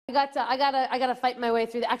I gotta fight my way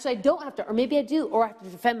through that. Actually, I don't have to, or maybe I do, or I have to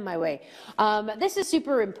defend my way. This is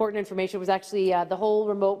super important information. It was actually, the whole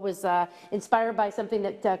remote was inspired by something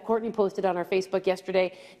that Courtney posted on our Facebook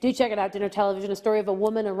yesterday. Do check it out, Dinner Television, a story of a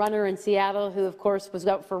woman, a runner in Seattle, who of course was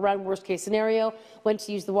out for a run, worst case scenario, went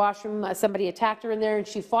to use the washroom, somebody attacked her in there, and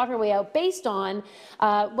she fought her way out based on,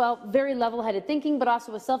 well, very level-headed thinking, but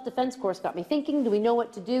also a self-defense course got me thinking, do we know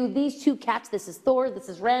what to do? These two cats, this is Thor, this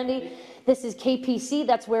is Randy, this is KPC,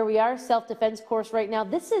 that's where we are, self-defense course right now.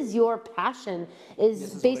 This is your passion,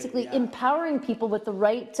 is basically empowering people with the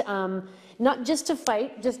right, not just to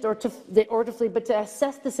fight, or to flee, but to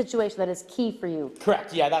assess the situation that is key for you.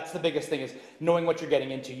 Correct, yeah, that's the biggest thing, is knowing what you're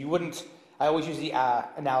getting into. You wouldn't, I always use the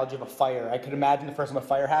analogy of a fire. I could imagine the first time a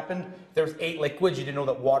fire happened, there was 8 liquids, you didn't know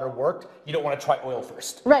that water worked, you don't want to try oil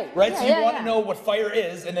first. Right. Right, so you want to know what fire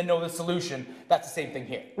is and then know the solution. That's the same thing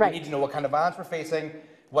here. Right. We need to know what kind of violence we're facing,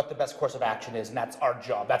 what the best course of action is, and that's our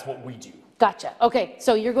job. That's what we do. Gotcha. Okay,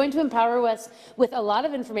 so you're going to empower us with a lot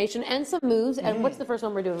of information and some moves, and what's the first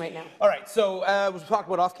one we're doing right now? All right, so we'll talk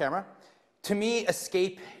about off camera. To me,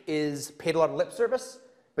 escape is paid a lot of lip service,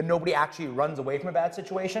 but nobody actually runs away from a bad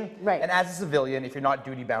situation. Right. And as a civilian, if you're not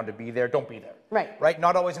duty bound to be there, don't be there. Right. Right?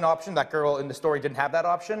 Not always an option. That girl in the story didn't have that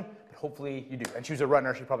option, but hopefully you do. And she was a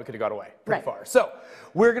runner, she probably could have got away pretty far. So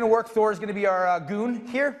we're gonna work, Thor's gonna be our goon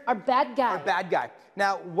here. Our bad guy. Our bad guy.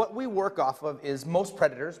 Now, what we work off of is most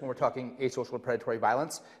predators, when we're talking asocial and predatory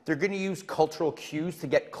violence, they're gonna use cultural cues to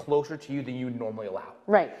get closer to you than you would normally allow.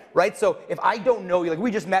 Right. Right? So if I don't know you, like we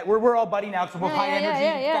just met, we're all buddy now, so we're high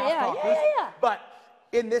energy, fast talkers. But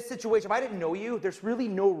in this situation, if I didn't know you, there's really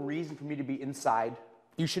no reason for me to be inside.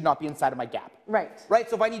 You should not be inside of my gap. Right. Right?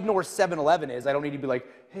 So if I need to know where 7-Eleven is, I don't need to be like,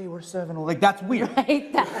 hey, where's 7-Eleven? Like, that's weird.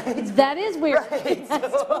 Right. That is weird. Right.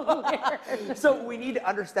 That's totally weird. So we need to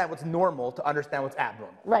understand what's normal to understand what's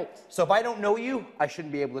abnormal. Right. So if I don't know you, I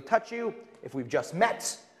shouldn't be able to touch you. If we've just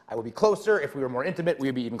met, I will be closer. If we were more intimate, we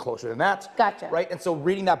would be even closer than that. Gotcha. Right? And so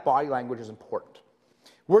reading that body language is important.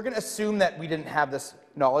 We're going to assume that we didn't have this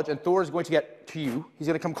knowledge, and Thor is going to get to you. He's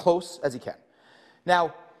going to come close as he can.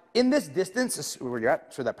 Now, in this distance, where you're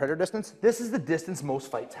at, so that predator distance, this is the distance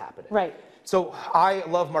most fights happen in. Right. So I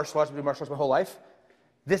love martial arts. I've been doing martial arts my whole life.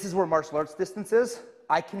 This is where martial arts distance is.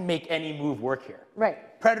 I can make any move work here.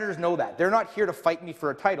 Right. Predators know that. They're not here to fight me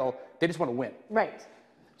for a title. They just want to win. Right.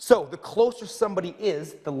 So the closer somebody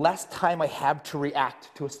is, the less time I have to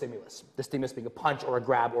react to a stimulus. The stimulus being a punch or a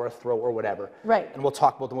grab or a throw or whatever. Right. And we'll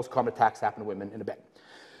talk about the most common attacks happen to women in a bit.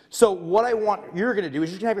 So what I want you're going to do is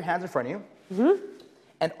you're going to have your hands in front of you. Mm-hmm.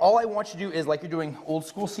 And all I want you to do is, like you're doing old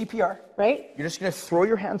school CPR. Right. You're just going to throw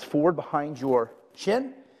your hands forward behind your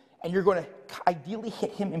chin, and you're going to ideally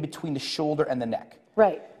hit him in between the shoulder and the neck.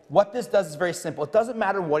 Right. What this does is very simple. It doesn't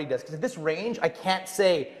matter what he does, because at this range, I can't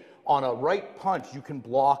say on a right punch you can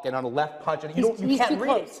block, and on a left punch, and you can't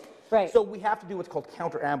read it. Right. So we have to do what's called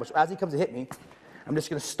counter ambush. So as he comes to hit me, I'm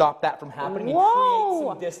just going to stop that from happening and create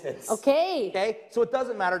some distance. Okay. Okay. So it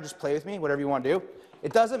doesn't matter. Just play with me, whatever you want to do.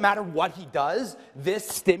 It doesn't matter what he does. This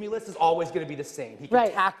stimulus is always going to be the same. He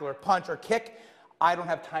can tackle or punch or kick. I don't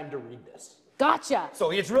have time to read this. Gotcha. So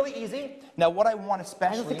it's really easy. Now, what I want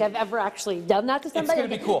especially... I don't think I've ever actually done that to somebody. It's going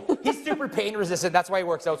to be cool. He's super pain resistant. That's why he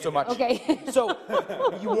works out so much. Okay. So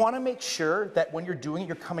you want to make sure that when you're doing it,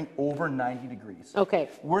 you're coming over 90 degrees. Okay.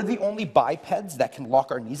 We're the only bipeds that can lock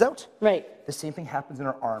our knees out. Right. The same thing happens in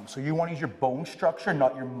our arms. So you want to use your bone structure,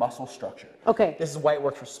 not your muscle structure. Okay. This is why it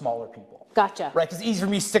works for smaller people. Gotcha. Right, because it's easy for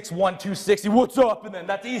me, 6'1", 260, what's up? And then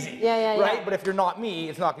that's easy. Yeah. Right? But if you're not me,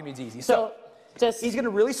 it's not going to be as easy. So he's going to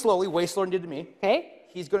really slowly, way slower than he did to me. Okay.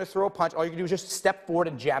 He's going to throw a punch. All you can do is just step forward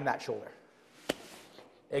and jam that shoulder.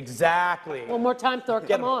 Exactly. One more time, Thor.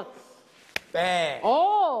 Come on. Bang.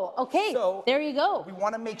 Oh, okay. So there you go. We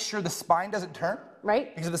want to make sure the spine doesn't turn.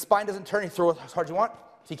 Right. Because if the spine doesn't turn, you throw it as hard as you want.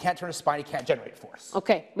 If he can't turn his spine, he can't generate force.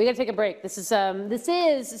 Okay, we got to take a break. This is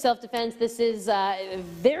self-defense. This is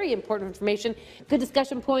very important information. Good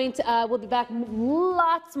discussion point. We'll be back.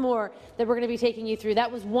 Lots more that we're going to be taking you through.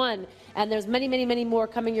 That was one, and there's many, many, many more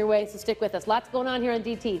coming your way. So stick with us. Lots going on here on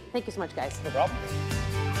DT. Thank you so much, guys. No problem.